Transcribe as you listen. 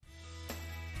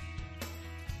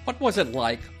What was it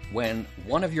like when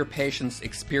one of your patients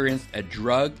experienced a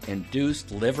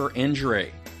drug-induced liver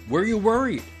injury? Were you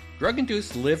worried?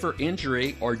 Drug-induced liver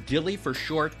injury, or DILI for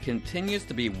short, continues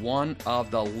to be one of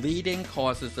the leading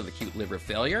causes of acute liver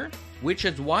failure, which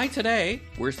is why today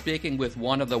we're speaking with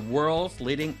one of the world's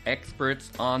leading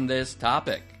experts on this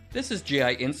topic. This is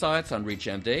GI Insights on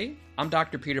ReachMD. I'm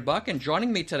Dr. Peter Buck, and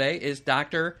joining me today is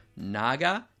Dr.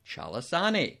 Naga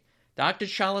Chalasani. Dr.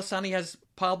 Chalasani has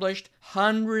published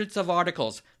hundreds of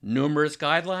articles, numerous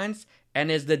guidelines,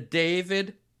 and is the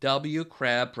David W.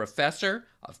 Crabb Professor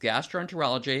of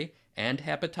Gastroenterology and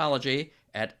Hepatology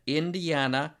at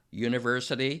Indiana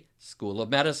University School of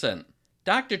Medicine.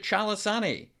 Dr.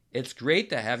 Chalasani, it's great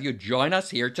to have you join us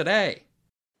here today.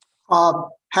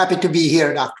 Happy to be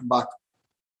here, Dr. Buck.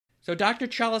 So, Dr.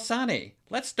 Chalasani,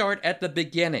 let's start at the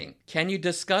beginning. Can you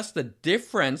discuss the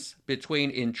difference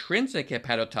between intrinsic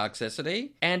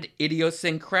hepatotoxicity and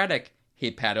idiosyncratic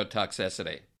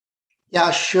hepatotoxicity?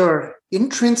 Yeah, sure.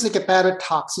 Intrinsic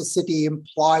hepatotoxicity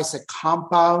implies a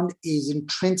compound is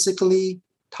intrinsically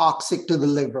toxic to the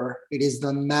liver. It is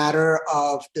the matter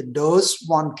of the dose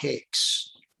one takes.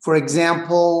 For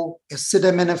example,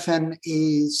 acetaminophen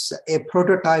is a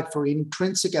prototype for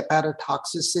intrinsic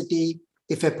hepatotoxicity.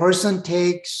 If a person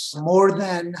takes more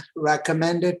than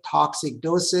recommended toxic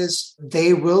doses,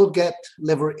 they will get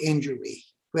liver injury.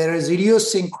 Whereas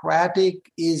idiosyncratic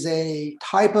is a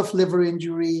type of liver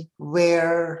injury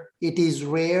where it is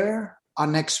rare,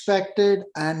 unexpected,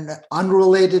 and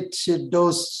unrelated to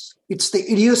dose. It's the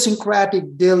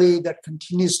idiosyncratic DILI that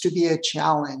continues to be a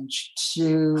challenge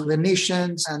to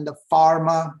clinicians and the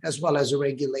pharma as well as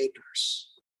regulators.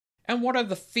 And what are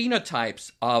the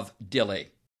phenotypes of DILI?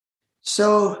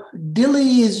 So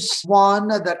DILI is one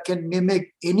that can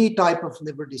mimic any type of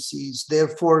liver disease.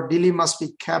 Therefore, DILI must be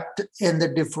kept in the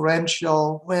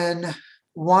differential when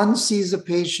one sees a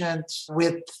patient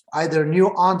with either new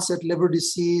onset liver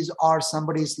disease or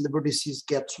somebody's liver disease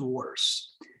gets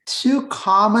worse. Two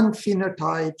common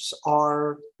phenotypes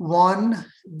are one,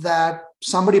 that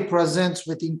somebody presents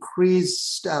with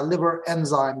increased liver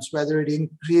enzymes, whether it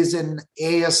increase in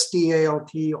AST,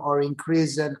 ALT, or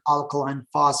increase in alkaline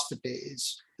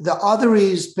phosphatase. The other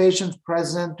is patients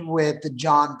present with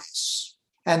jaundice.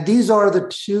 And these are the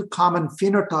two common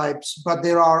phenotypes, but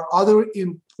there are other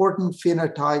important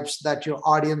phenotypes that your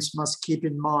audience must keep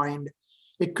in mind.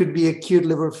 It could be acute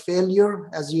liver failure.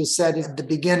 As you said at the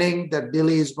beginning, that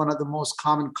DILI is one of the most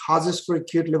common causes for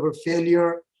acute liver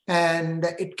failure. And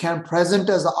it can present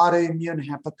as autoimmune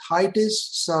hepatitis.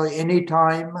 So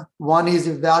anytime one is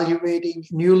evaluating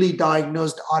newly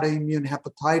diagnosed autoimmune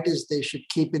hepatitis, they should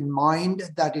keep in mind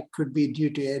that it could be due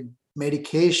to a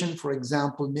medication, for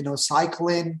example,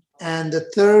 minocycline. And the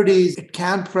third is it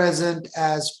can present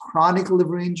as chronic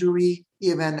liver injury,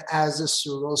 even as a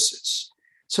cirrhosis.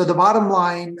 So the bottom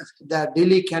line, that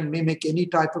DILI can mimic any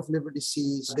type of liver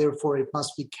disease. Therefore, it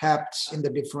must be kept in the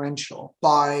differential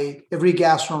by every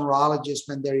gastroenterologist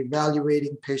when they're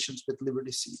evaluating patients with liver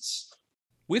disease.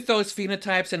 With those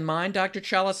phenotypes in mind, Dr.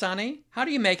 Chalasani, how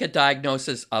do you make a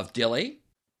diagnosis of DILI?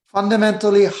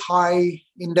 Fundamentally high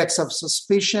index of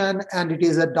suspicion, and it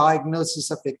is a diagnosis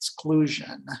of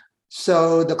exclusion.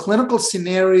 So the clinical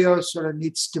scenario sort of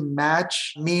needs to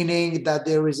match, meaning that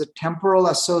there is a temporal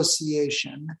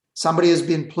association. Somebody has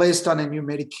been placed on a new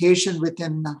medication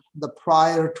within the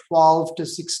prior 12 to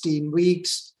 16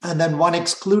 weeks, and then one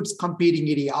excludes competing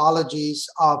etiologies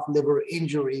of liver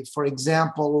injury. For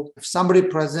example, if somebody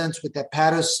presents with a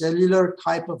hepatocellular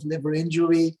type of liver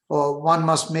injury, or one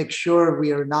must make sure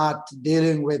we are not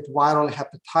dealing with viral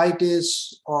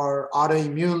hepatitis or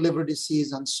autoimmune liver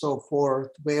disease and so forth.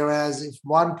 Whereas if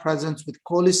one presents with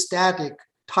cholestatic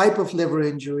type of liver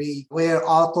injury where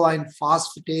alkaline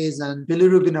phosphatase and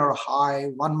bilirubin are high,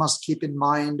 one must keep in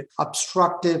mind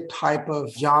obstructive type of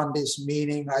jaundice,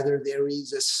 meaning either there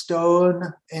is a stone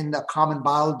in the common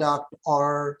bile duct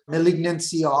or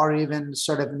malignancy or even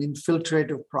sort of an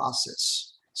infiltrative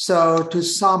process. So to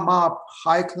sum up,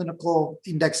 high clinical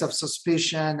index of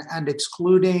suspicion and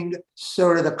excluding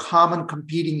sort of the common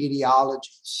competing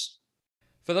etiologies.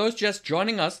 For those just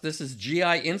joining us, this is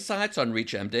GI Insights on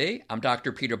ReachMD. I'm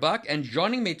Dr. Peter Buck, and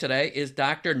joining me today is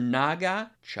Dr. Naga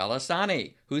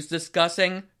Chalasani, who's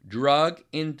discussing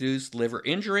drug-induced liver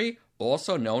injury,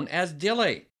 also known as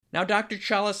DILI. Now, Dr.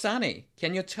 Chalasani,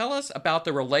 can you tell us about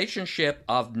the relationship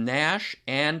of NASH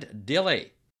and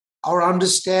DILI? Our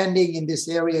understanding in this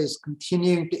area is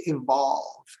continuing to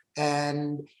evolve.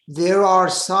 And there are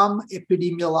some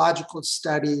epidemiological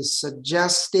studies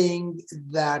suggesting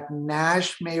that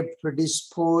NASH may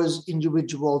predispose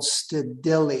individuals to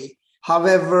DILI.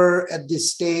 However, at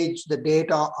this stage, the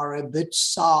data are a bit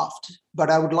soft, but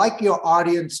I would like your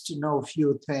audience to know a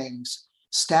few things.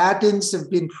 Statins have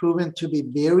been proven to be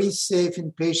very safe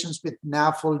in patients with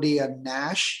NAFLD and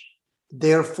NASH.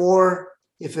 Therefore,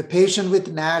 if a patient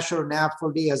with NASH or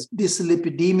NAFLD has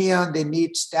dyslipidemia and they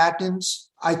need statins,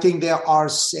 I think they are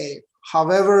safe.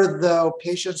 However, the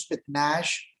patients with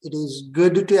NASH, it is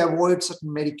good to avoid certain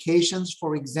medications,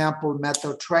 for example,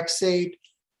 methotrexate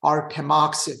or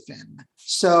tamoxifen.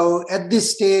 So at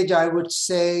this stage, I would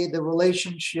say the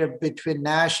relationship between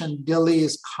NASH and DILI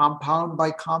is compound by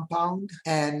compound.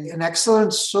 And an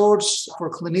excellent source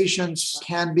for clinicians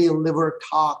can be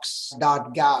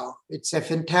livertox.gov. It's a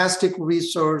fantastic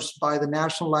resource by the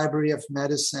National Library of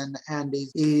Medicine and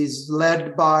is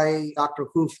led by Dr.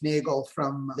 Hoofnagel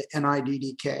from the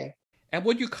NIDDK. And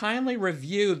would you kindly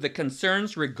review the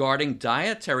concerns regarding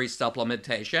dietary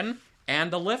supplementation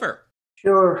and the liver?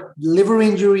 Sure. Liver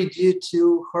injury due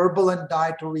to herbal and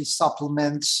dietary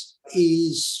supplements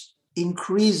is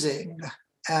increasing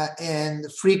in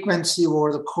frequency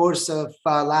over the course of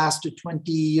last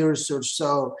 20 years or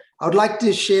so. I would like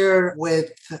to share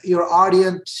with your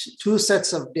audience two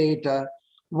sets of data.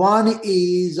 One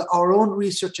is our own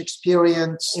research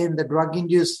experience in the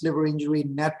Drug-Induced Liver Injury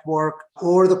Network.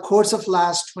 Over the course of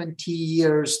last 20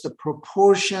 years, the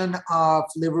proportion of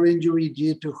liver injury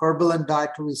due to herbal and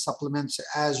dietary supplements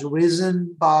has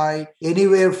risen by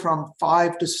anywhere from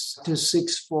 5 to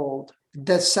 6-fold.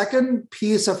 The second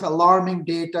piece of alarming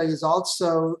data is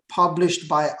also published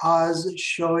by us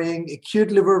showing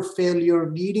acute liver failure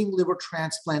needing liver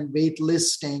transplant wait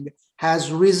listing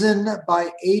has risen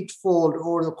by 8-fold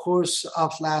over the course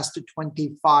of last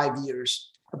 25 years.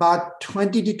 About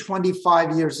 20 to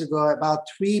 25 years ago, about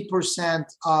 3%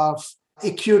 of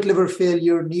acute liver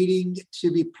failure needing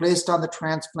to be placed on the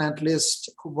transplant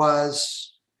list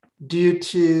was due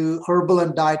to herbal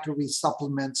and dietary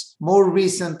supplements. More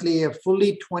recently, a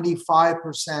fully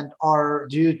 25% are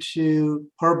due to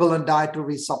herbal and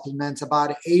dietary supplements, about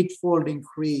an 8-fold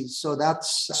increase. So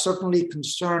that's certainly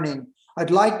concerning. I'd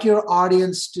like your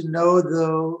audience to know,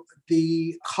 though,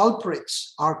 the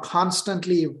culprits are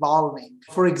constantly evolving.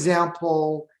 For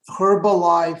example,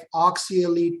 Herbalife,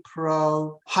 Oxyelite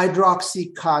Pro,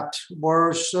 Hydroxycut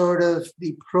were sort of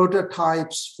the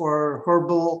prototypes for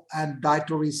herbal and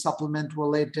dietary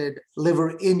supplement-related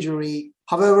liver injury.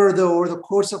 However, though, over the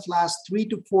course of last 3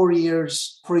 to 4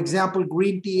 years, for example,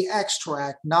 green tea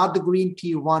extract, not the green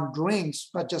tea one drinks,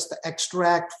 but just the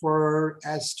extract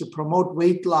as to promote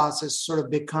weight loss has sort of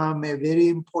become a very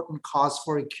important cause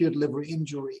for acute liver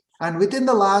injury. And within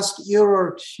the last year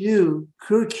or two,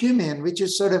 curcumin, which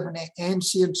is sort of an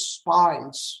ancient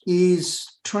spice, is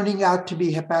turning out to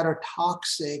be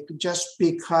hepatotoxic just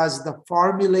because the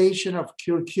formulation of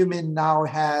curcumin now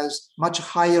has much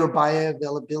higher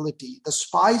bioavailability. The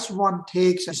spice one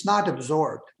takes is not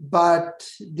absorbed, but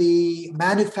the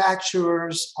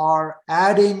manufacturers are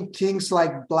adding things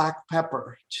like black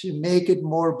pepper to make it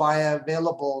more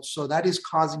bioavailable. So that is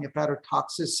causing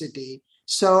hepatotoxicity.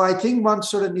 So I think one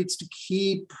sort of needs to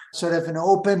keep sort of an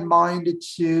open mind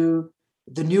to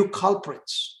the new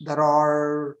culprits that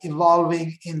are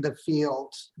evolving in the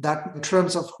field, that in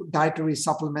terms of dietary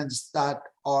supplements that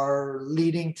are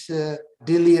leading to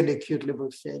DILI and acute liver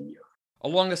failure.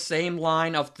 Along the same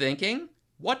line of thinking,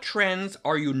 what trends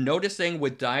are you noticing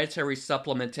with dietary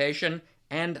supplementation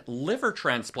and liver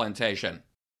transplantation?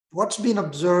 What's been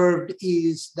observed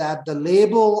is that the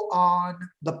label on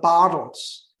the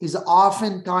bottles is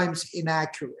oftentimes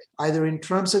inaccurate, either in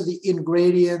terms of the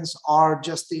ingredients or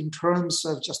just in terms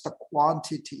of just the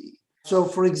quantity. So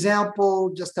for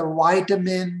example, just a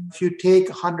vitamin, if you take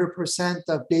 100%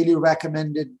 of daily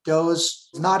recommended dose,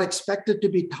 it's not expected to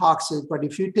be toxic, but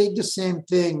if you take the same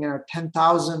thing,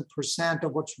 10,000%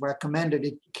 of what's recommended,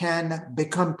 it can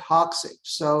become toxic.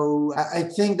 So I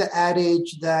think the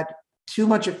adage that too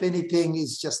much of anything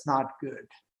is just not good.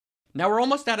 Now we're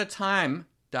almost out of time,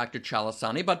 Dr.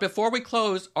 Chalasani, but before we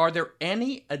close, are there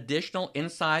any additional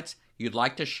insights you'd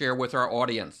like to share with our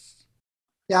audience?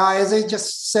 Yeah, as I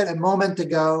just said a moment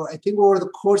ago, I think over the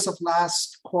course of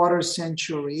last quarter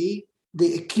century,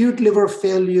 the acute liver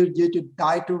failure due to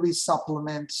dietary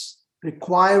supplements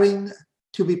requiring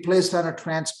to be placed on a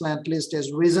transplant list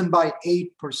has risen by 8%.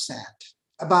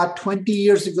 About 20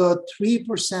 years ago,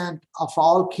 3% of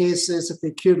all cases of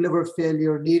acute liver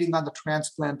failure needing on the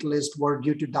transplant list were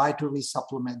due to dietary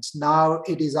supplements. Now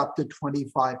it is up to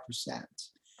 25%.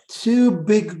 Two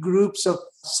big groups of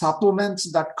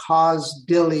supplements that cause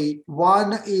DILI.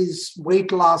 One is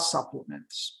weight loss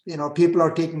supplements. People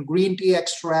are taking green tea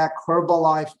extract,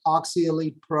 Herbalife,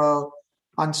 Oxyelite Pro.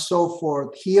 and so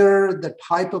forth. Here, the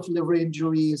type of liver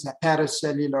injury is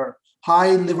hepatocellular.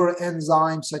 High liver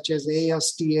enzymes such as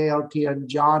AST, ALT, and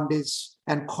jaundice,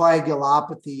 and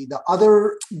coagulopathy. The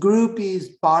other group is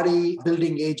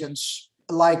body-building agents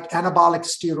like anabolic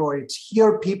steroids.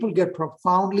 Here, people get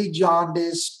profoundly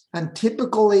jaundiced, and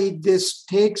typically this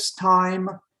takes time,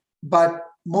 but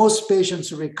most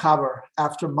patients recover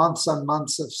after months and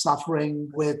months of suffering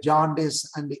with jaundice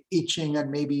and itching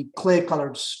and maybe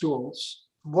clay-colored stools.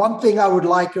 One thing I would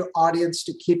like your audience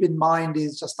to keep in mind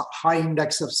is just a high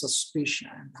index of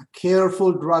suspicion, a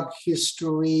careful drug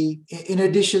history, in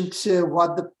addition to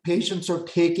what the patients are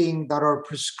taking that are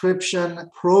prescription,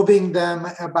 probing them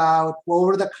about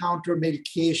over-the-counter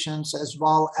medications as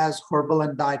well as herbal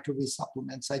and dietary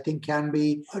supplements, I think can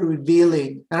be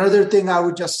revealing. Another thing I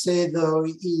would just say, though,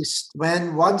 is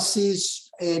when one sees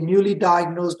a newly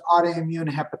diagnosed autoimmune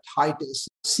hepatitis,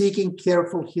 seeking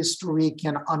careful history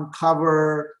can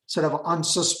uncover sort of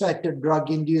unsuspected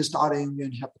drug-induced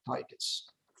autoimmune hepatitis.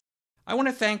 I want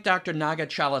to thank Dr. Naga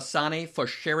Chalasani for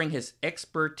sharing his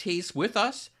expertise with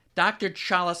us. Dr.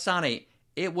 Chalasani,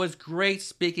 it was great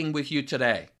speaking with you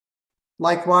today.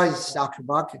 Likewise, Dr.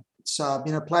 Buck. It's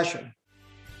been a pleasure.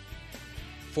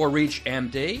 For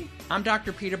ReachMD, I'm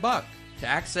Dr. Peter Buck. To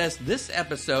access this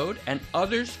episode and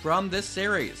others from this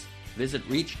series, visit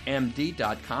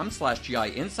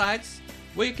reachmd.com/GI Insights,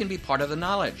 where you can be part of the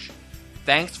knowledge.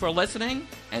 Thanks for listening,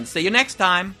 and see you next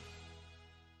time.